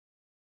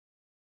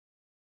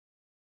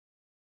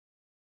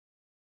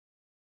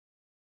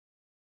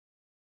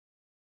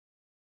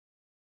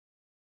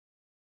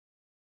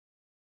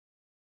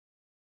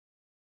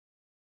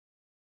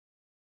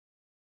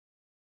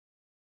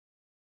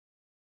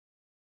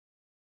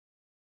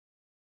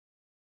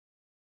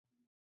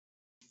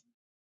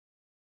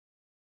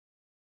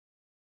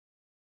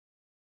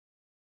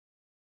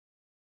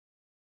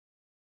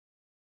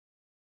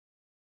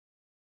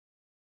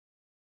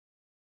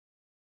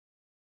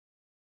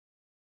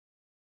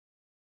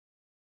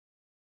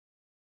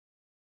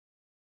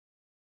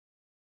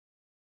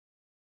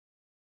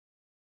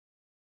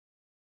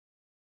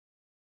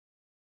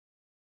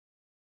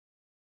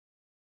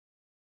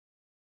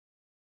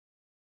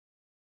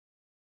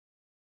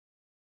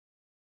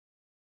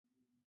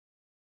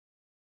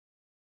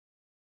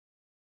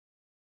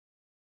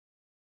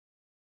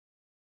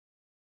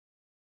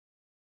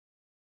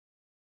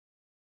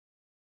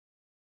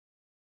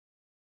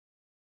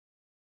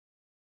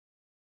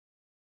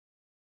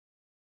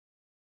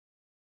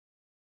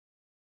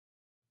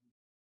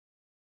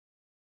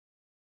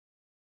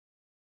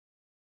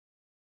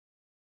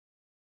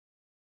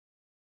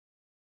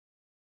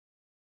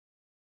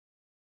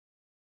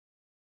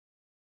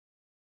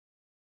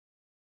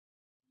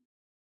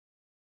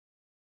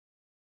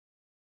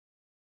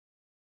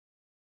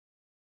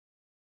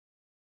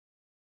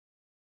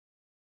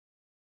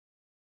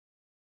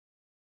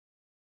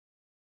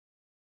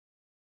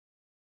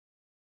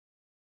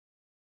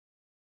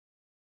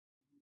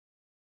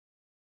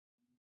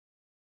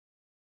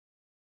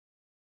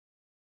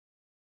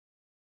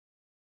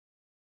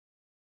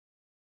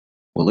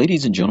Well,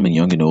 ladies and gentlemen,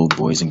 young and old,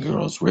 boys and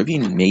girls, wherever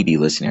you may be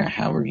listening or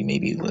however you may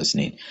be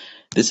listening,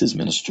 this is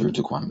Minister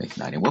Daquan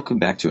McKnight, and welcome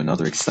back to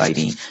another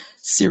exciting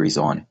series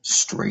on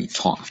Straight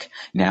Talk.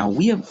 Now,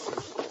 we have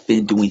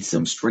been doing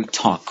some straight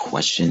talk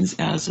questions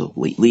as of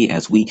lately.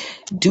 As we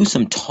do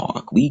some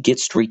talk, we get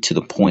straight to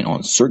the point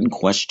on certain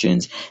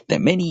questions that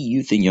many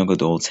youth and young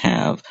adults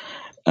have.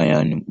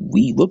 And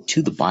we look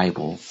to the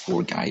Bible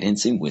for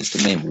guidance and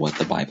wisdom and what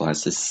the Bible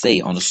has to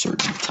say on a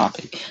certain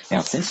topic.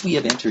 Now, since we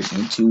have entered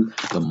into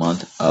the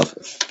month of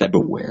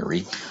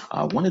February,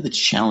 one of the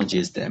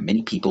challenges that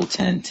many people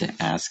tend to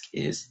ask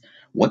is,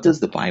 what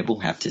does the Bible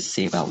have to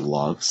say about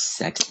love,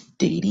 sex,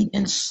 dating,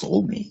 and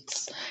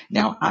soulmates?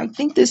 Now, I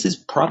think this is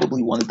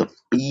probably one of the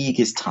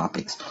biggest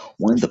topics,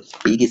 one of the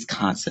biggest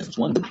concepts,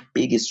 one of the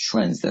biggest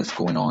trends that's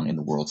going on in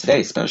the world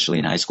today, especially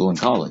in high school and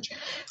college.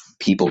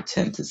 People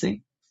tend to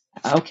say,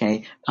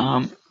 okay,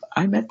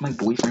 I met my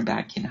boyfriend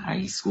back in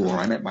high school, or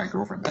I met my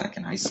girlfriend back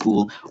in high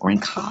school, or in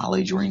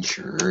college, or in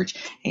church,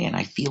 and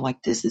I feel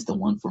like this is the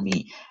one for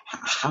me.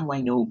 How do I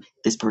know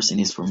this person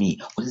is for me?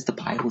 What does the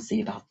Bible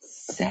say about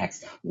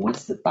sex? What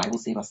does the Bible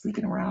say about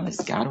sleeping around? Is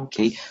God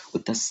okay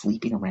with us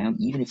sleeping around,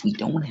 even if we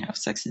don't have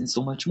sex, and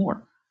so much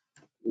more?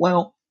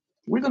 Well,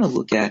 we're going to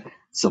look at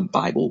some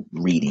Bible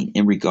reading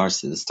in regards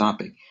to this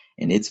topic,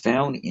 and it's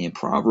found in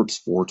Proverbs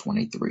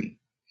 4:23.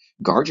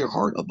 Guard your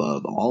heart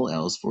above all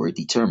else, for it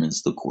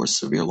determines the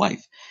course of your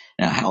life.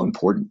 Now, how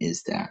important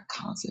is that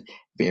concept?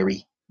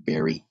 Very,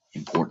 very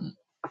important.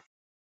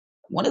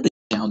 One of the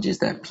challenges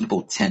that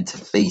people tend to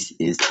face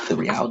is the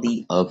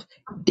reality of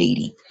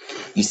dating.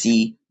 You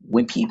see,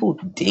 when people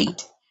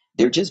date,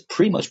 they're just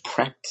pretty much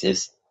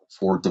practice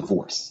for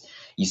divorce.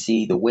 You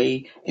see, the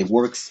way it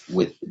works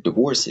with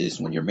divorce is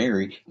when you're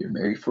married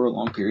for a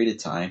long period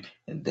of time,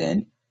 and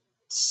then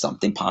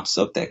something pops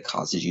up that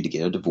causes you to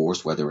get a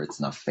divorce, whether it's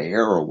an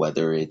affair or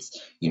whether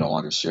it's you no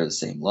longer share the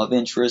same love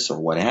interests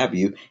or what have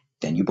you.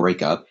 Then you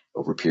break up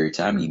over a period of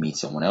time, you meet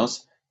someone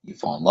else, you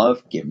fall in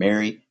love, get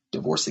married,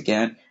 divorce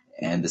again,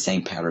 and the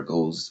same pattern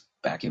goes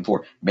back and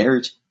forth.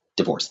 Marriage,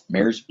 divorce,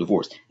 marriage,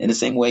 divorce. In the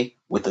same way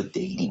with a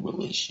dating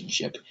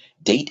relationship.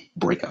 Date,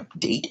 breakup,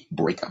 date,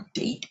 breakup,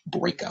 date,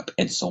 breakup,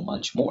 and so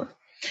much more.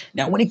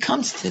 Now, when it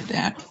comes to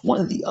that, one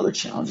of the other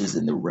challenges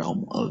in the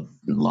realm of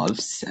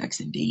love, sex,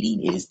 and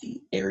dating is the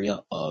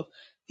area of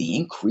the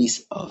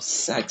increase of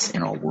sex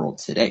in our world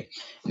today.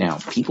 Now,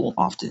 people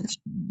often say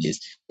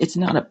this, it's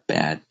not a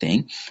bad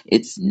thing.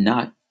 It's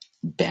not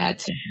bad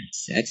to have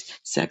sex.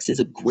 Sex is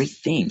a great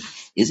thing.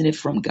 Isn't it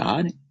from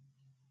God?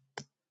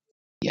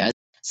 Yes,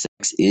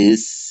 sex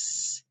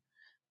is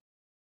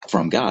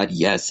from God.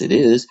 Yes, it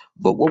is.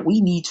 But what we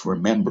need to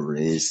remember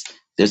is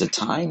there's a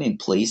time and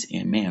place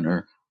and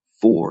manner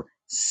for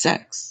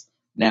sex.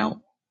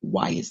 Now,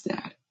 why is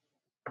that?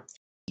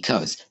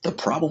 Because the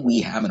problem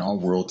we have in our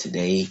world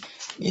today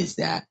is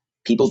that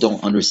people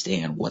don't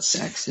understand what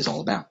sex is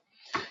all about.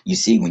 You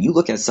see, when you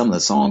look at some of the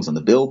songs on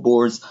the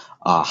billboards,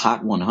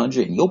 Hot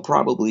 100, and you'll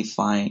probably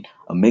find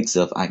a mix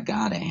of I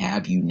Gotta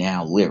Have You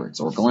Now lyrics,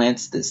 or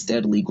glance the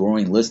steadily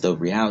growing list of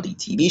reality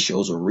TV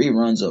shows or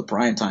reruns of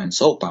primetime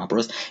soap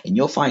operas, and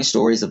you'll find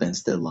stories of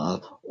instant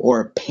love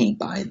or a paint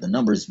by the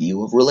numbers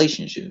view of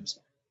relationships.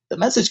 The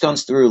message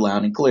comes through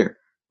loud and clear.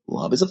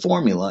 Love is a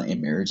formula,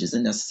 and marriage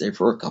isn't necessary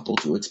for a couple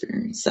to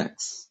experience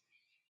sex.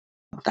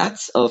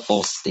 That's a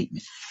false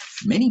statement.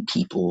 Many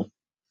people,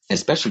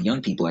 especially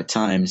young people at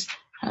times,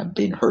 have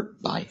been hurt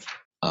by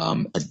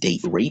a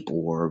date rape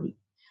or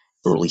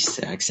early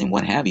sex and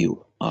what have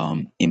you,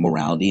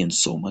 immorality and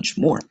so much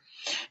more.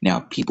 Now,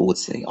 people would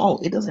say, oh,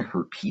 it doesn't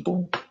hurt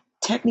people.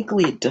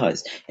 Technically, it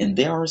does. And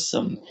there are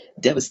some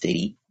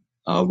devastating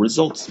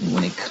results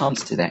when it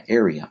comes to that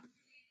area.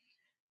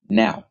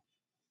 Now,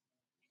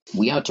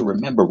 we have to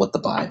remember what the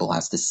Bible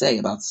has to say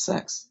about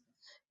sex.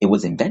 It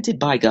was invented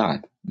by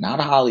God,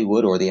 not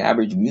Hollywood or the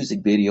average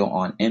music video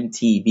on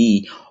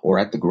MTV or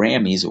at the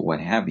Grammys or what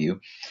have you.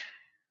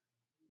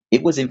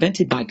 It was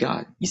invented by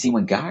God. You see,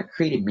 when God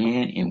created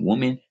man and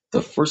woman,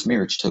 the first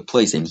marriage took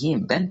place and he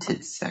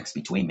invented sex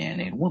between man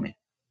and woman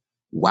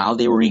while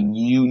they were in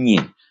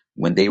union,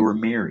 when they were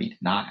married,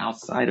 not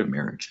outside of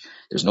marriage.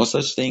 There's no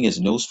such thing as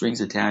no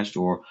strings attached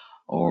or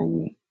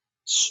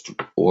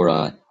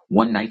a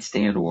one night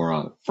stand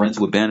or friends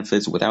with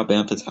benefits, without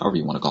benefits, however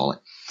you want to call it.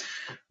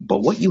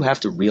 But what you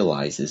have to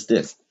realize is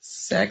this: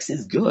 sex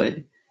is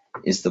good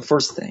is the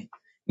first thing.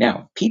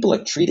 Now, people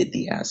have treated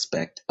the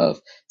aspect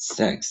of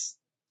sex.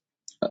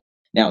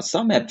 Now,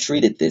 some have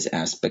treated this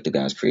aspect of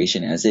God's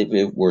creation as if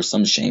it were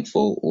some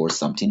shameful or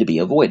something to be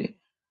avoided.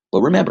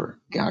 But remember,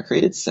 God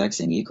created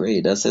sex and he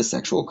created us as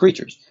sexual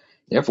creatures.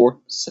 Therefore,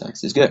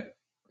 sex is good.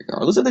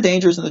 Regardless of the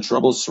dangers and the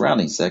troubles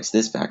surrounding sex,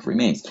 this fact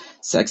remains.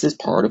 Sex is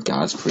part of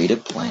God's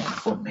creative plan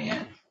for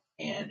man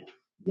and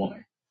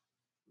woman.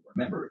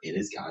 Remember, it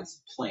is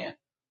God's plan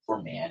for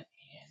man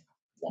and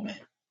woman.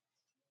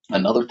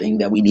 Another thing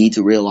that we need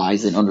to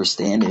realize and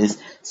understand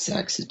is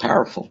sex is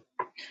powerful.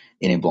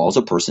 It involves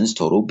a person's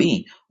total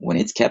being. When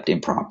it's kept in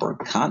proper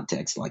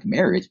context, like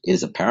marriage, it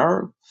is a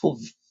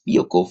powerful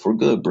vehicle for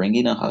good,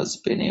 bringing a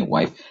husband and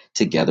wife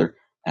together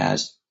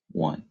as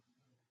One,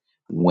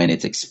 when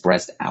it's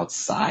expressed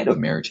outside of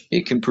marriage,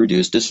 it can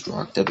produce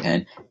destructive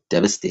and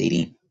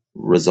devastating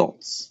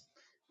results.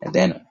 And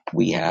then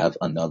we have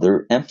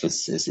another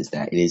emphasis is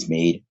that it is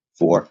made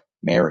for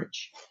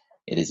marriage.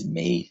 It is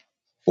made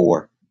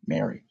for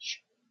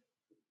marriage.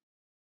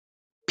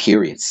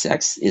 Period.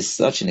 Sex is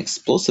such an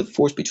explosive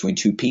force between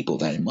two people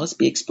that it must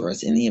be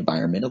expressed in the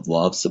environment of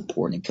love,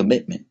 support, and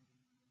commitment.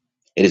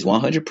 It is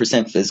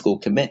 100% physical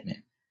commitment.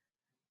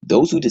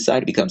 Those who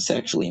decide to become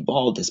sexually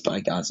involved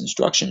despite God's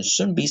instructions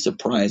shouldn't be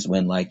surprised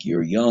when, like,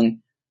 you're young,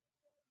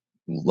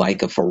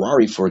 like a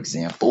Ferrari, for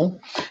example.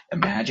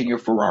 Imagine your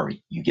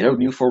Ferrari. You get a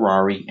new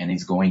Ferrari and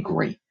it's going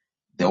great.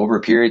 Then over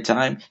a period of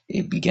time,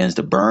 it begins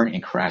to burn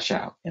and crash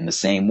out. In the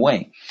same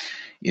way,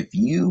 if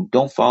you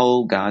don't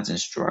follow God's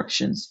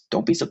instructions,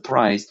 don't be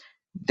surprised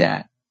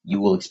that you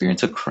will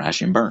experience a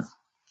crash and burn.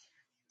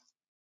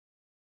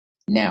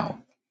 Now,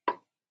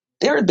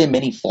 there have been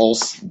many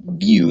false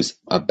views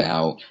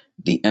about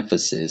the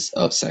emphasis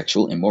of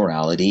sexual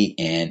immorality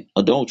and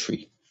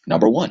adultery.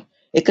 Number one,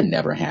 it could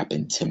never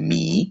happen to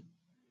me.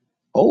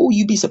 Oh,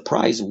 you'd be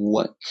surprised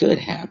what could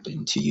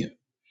happen to you.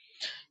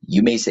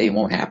 You may say it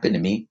won't happen to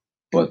me,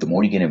 but the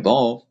more you get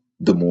involved,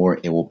 the more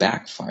it will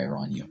backfire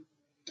on you.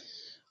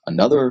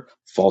 Another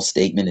false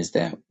statement is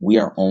that we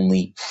are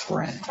only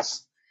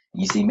friends.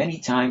 You see, many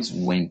times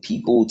when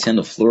people tend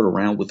to flirt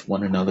around with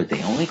one another,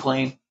 they only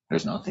claim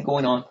there's nothing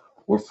going on,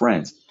 we're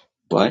friends.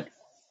 But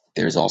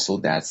there's also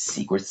that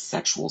secret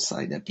sexual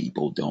side that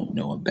people don't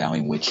know about,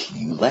 in which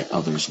you let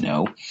others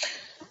know,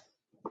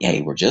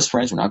 hey, we're just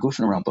friends, we're not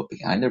goofing around, but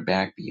behind their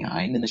back,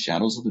 behind in the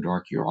shadows of the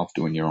dark, you're off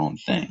doing your own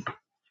thing.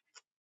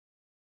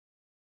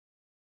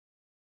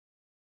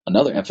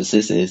 Another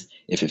emphasis is,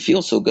 if it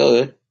feels so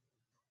good,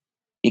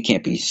 it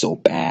can't be so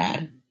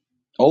bad.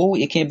 Oh,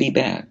 it can be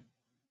bad.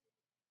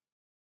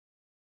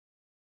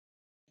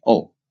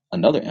 Oh,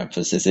 another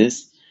emphasis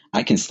is,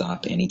 I can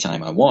stop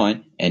anytime I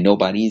want and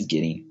nobody's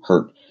getting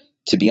hurt.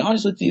 To be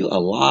honest with you, a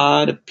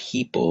lot of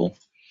people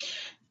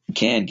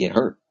can get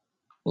hurt.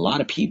 A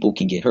lot of people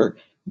can get hurt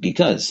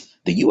because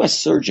the U.S.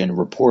 Surgeon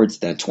reports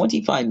that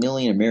 25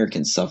 million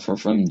Americans suffer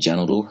from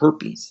genital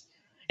herpes.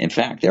 In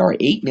fact, there are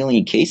 8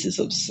 million cases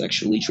of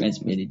sexually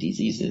transmitted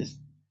diseases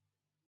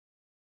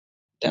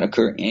that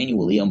occur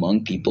annually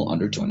among people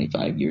under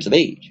 25 years of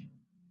age.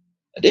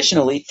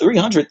 Additionally,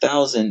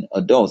 300,000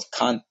 adults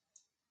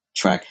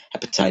contract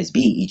hepatitis B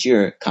each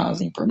year,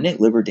 causing permanent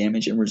liver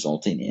damage and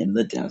resulting in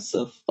the deaths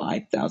of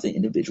 5,000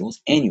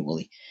 individuals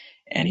annually.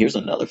 And here's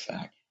another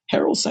fact.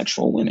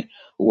 Heterosexual women,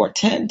 who are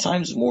 10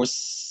 times more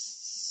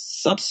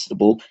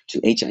susceptible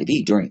to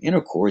HIV during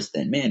intercourse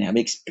than men, have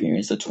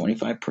experienced a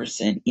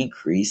 25%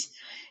 increase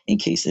in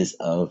cases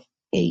of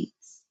AIDS.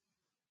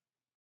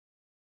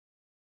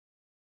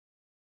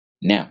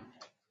 Now,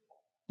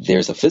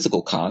 there's a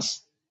physical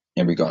cost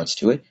in regards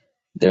to it.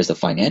 There's a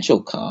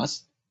financial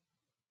cost.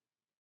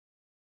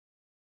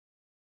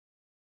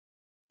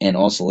 And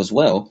also as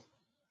well,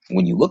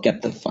 when you look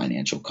at the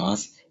financial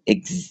cost,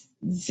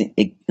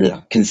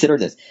 consider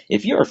this.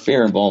 If your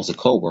affair involves a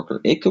coworker,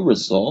 it could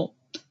result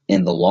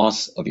in the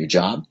loss of your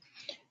job,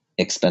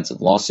 expensive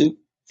lawsuit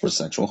for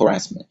sexual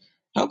harassment.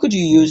 How could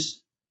you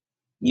use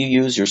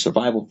your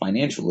survival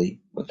financially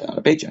without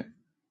a paycheck?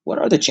 What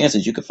are the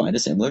chances you could find a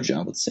similar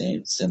job with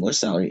similar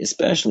salary,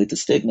 especially if the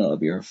stigma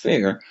of your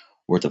affair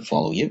were to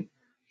follow you?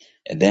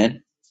 And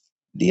then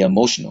the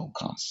emotional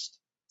cost.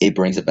 It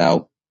brings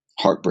about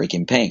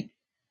heartbreaking pain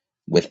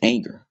with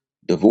anger,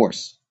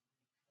 divorce,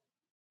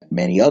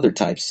 many other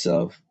types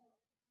of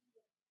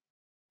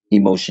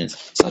emotions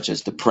such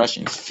as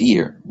depression,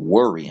 fear,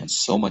 worry, and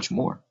so much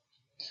more.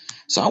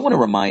 So I want to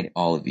remind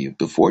all of you,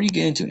 before you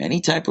get into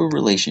any type of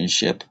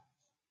relationship,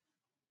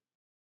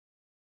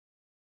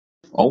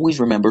 always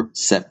remember,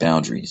 set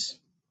boundaries.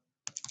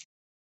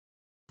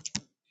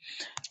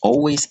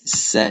 Always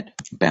set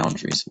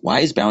boundaries. Why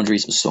is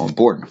boundaries so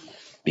important?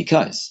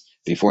 Because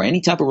before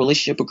any type of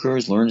relationship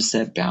occurs, learn to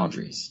set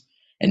boundaries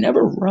and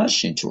never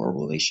rush into a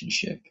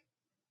relationship,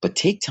 but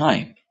take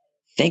time.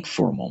 Think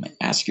for a moment.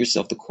 Ask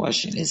yourself the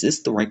question, is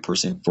this the right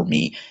person for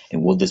me?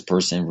 And will this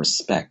person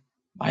respect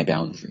my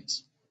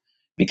boundaries?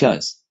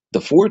 Because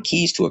the four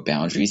keys to a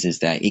boundaries is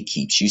that it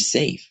keeps you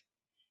safe.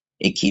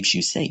 It keeps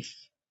you safe.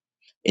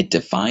 It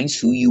defines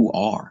who you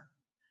are.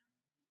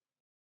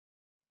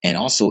 And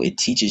also it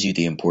teaches you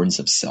the importance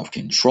of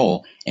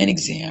self-control and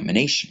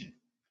examination.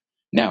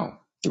 Now,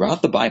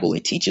 throughout the Bible,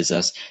 it teaches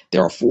us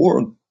there are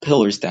four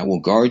pillars that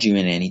will guard you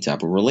in any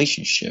type of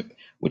relationship,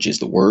 which is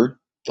the Word,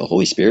 the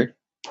Holy Spirit,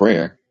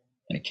 prayer,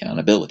 and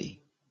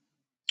accountability.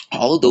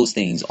 All of those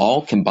things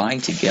all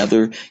combined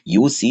together, you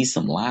will see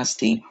some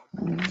lasting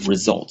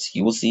results.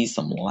 You will see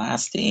some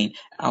lasting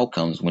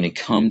outcomes when it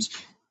comes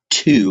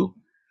to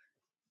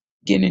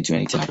getting into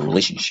any type of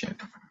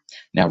relationship.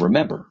 Now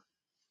remember,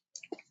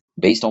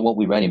 based on what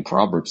we read in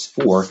Proverbs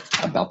 4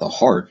 about the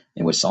heart,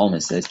 in which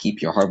Solomon says,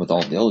 keep your heart with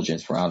all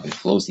diligence, for out of it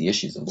flows the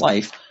issues of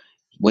life.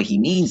 What he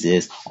means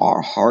is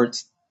our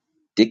hearts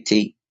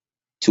dictate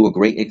to a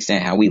great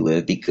extent how we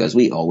live because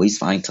we always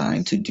find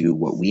time to do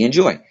what we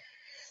enjoy.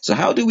 So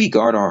how do we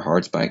guard our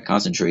hearts? By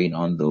concentrating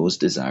on those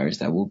desires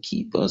that will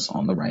keep us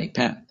on the right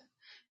path.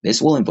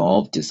 This will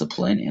involve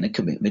discipline and a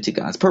commitment to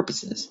God's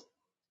purposes.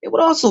 It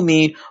would also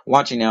mean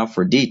watching out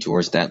for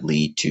detours that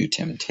lead to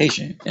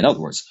temptation. In other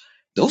words,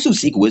 those who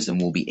seek wisdom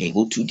will be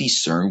able to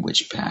discern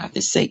which path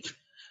is safe.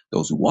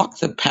 Those who walk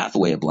the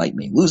pathway of light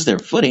may lose their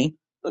footing,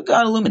 but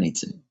God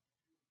illuminates it.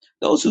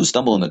 Those who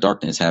stumble in the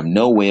darkness have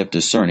no way of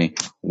discerning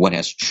what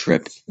has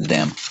tripped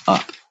them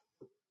up.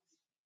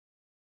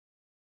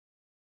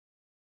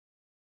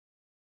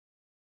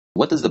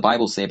 What does the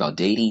Bible say about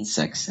dating,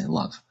 sex, and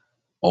love?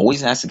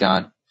 Always ask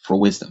God for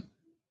wisdom.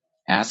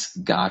 Ask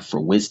God for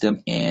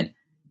wisdom and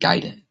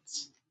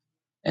guidance.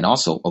 And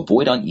also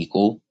avoid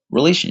unequal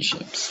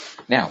relationships.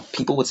 Now,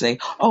 people would say,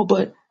 "Oh,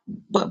 but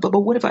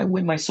what if I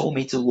win my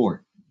soulmate to the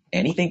Lord?"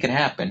 Anything can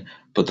happen,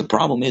 but the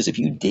problem is if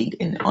you date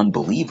an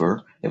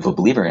unbeliever, if a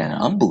believer and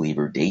an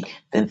unbeliever date,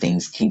 then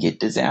things can get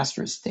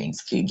disastrous.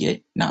 Things can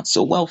get not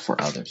so well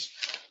for others.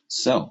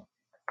 So,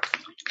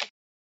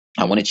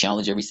 I want to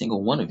challenge every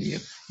single one of you.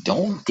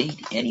 Don't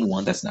date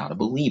anyone that's not a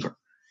believer.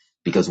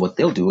 Because what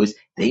they'll do is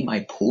they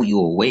might pull you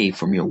away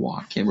from your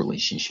walk and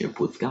relationship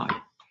with God.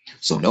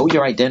 So know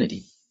your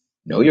identity.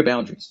 Know your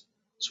boundaries.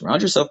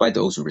 Surround yourself by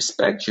those who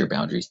respect your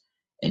boundaries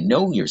and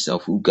know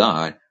yourself who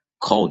God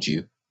called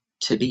you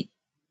to be.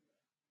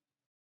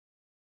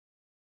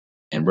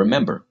 And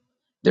remember,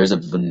 there's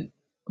a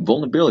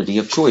vulnerability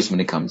of choice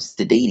when it comes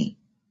to dating.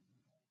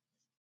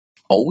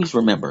 Always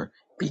remember,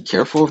 be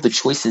careful of the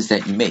choices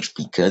that you make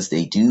because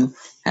they do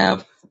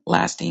have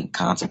lasting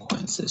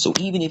consequences. So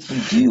even if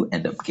you do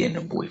end up getting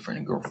a boyfriend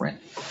and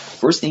girlfriend,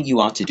 first thing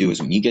you ought to do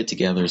is when you get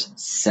together is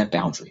set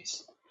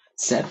boundaries.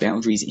 Set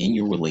boundaries in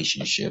your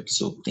relationship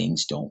so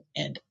things don't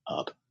end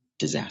up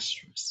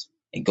disastrous.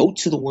 And go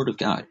to the Word of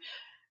God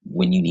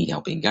when you need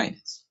help and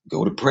guidance.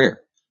 Go to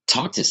prayer.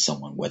 Talk to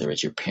someone, whether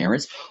it's your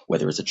parents,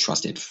 whether it's a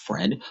trusted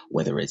friend,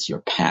 whether it's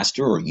your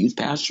pastor or youth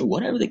pastor,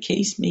 whatever the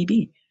case may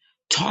be.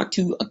 Talk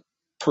to a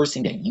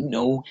person that you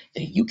know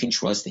that you can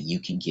trust, that you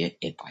can get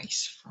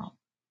advice from.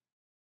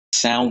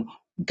 Sound,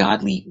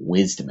 godly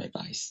wisdom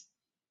advice.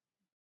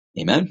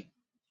 Amen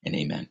and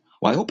amen.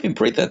 Well, I hope and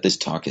pray that this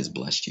talk has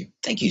blessed you.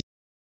 Thank you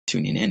for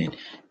tuning in, and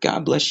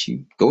God bless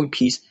you. Go in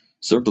peace.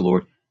 Serve the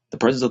Lord. The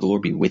presence of the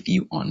Lord be with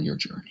you on your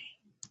journey.